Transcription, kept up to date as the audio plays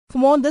For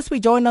more on this, we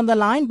joined on the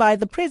line by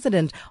the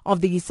president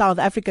of the South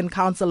African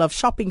Council of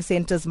Shopping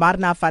Centres,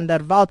 Marna van der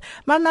Walt.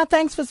 Marna,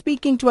 thanks for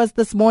speaking to us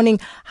this morning.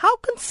 How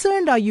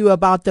concerned are you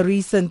about the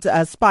recent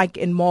spike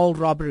in mall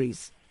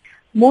robberies?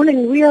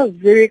 Morning, we are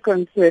very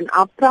concerned.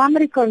 Our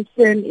primary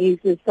concern is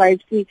the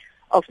safety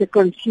of the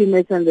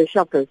consumers and the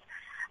shoppers.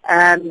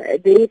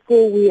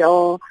 Therefore, we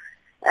are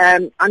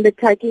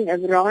undertaking a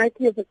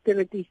variety of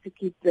activities to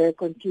keep the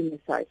consumers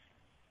safe.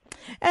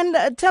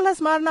 And tell us,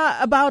 Marna,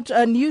 about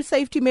new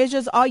safety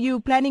measures. Are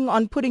you planning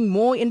on putting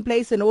more in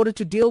place in order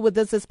to deal with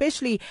this,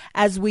 especially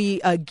as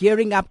we are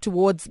gearing up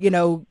towards,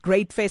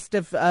 great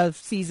festive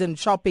season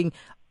shopping?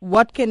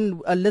 What can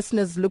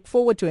listeners look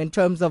forward to in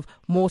terms of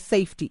more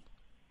safety?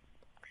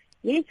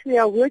 Yes, we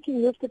are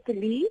working with the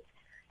police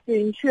to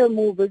ensure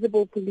more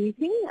visible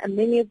policing, and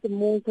many of the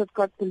malls have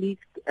got police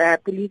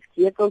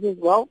vehicles as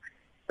well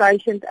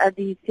stationed at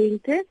these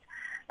centres.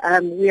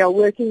 We are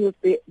working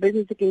with the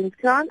Business Against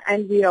Crime,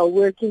 and we are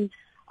working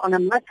on a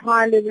much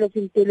higher level of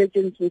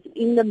intelligence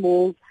within the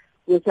malls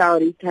with our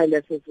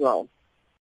retailers as well.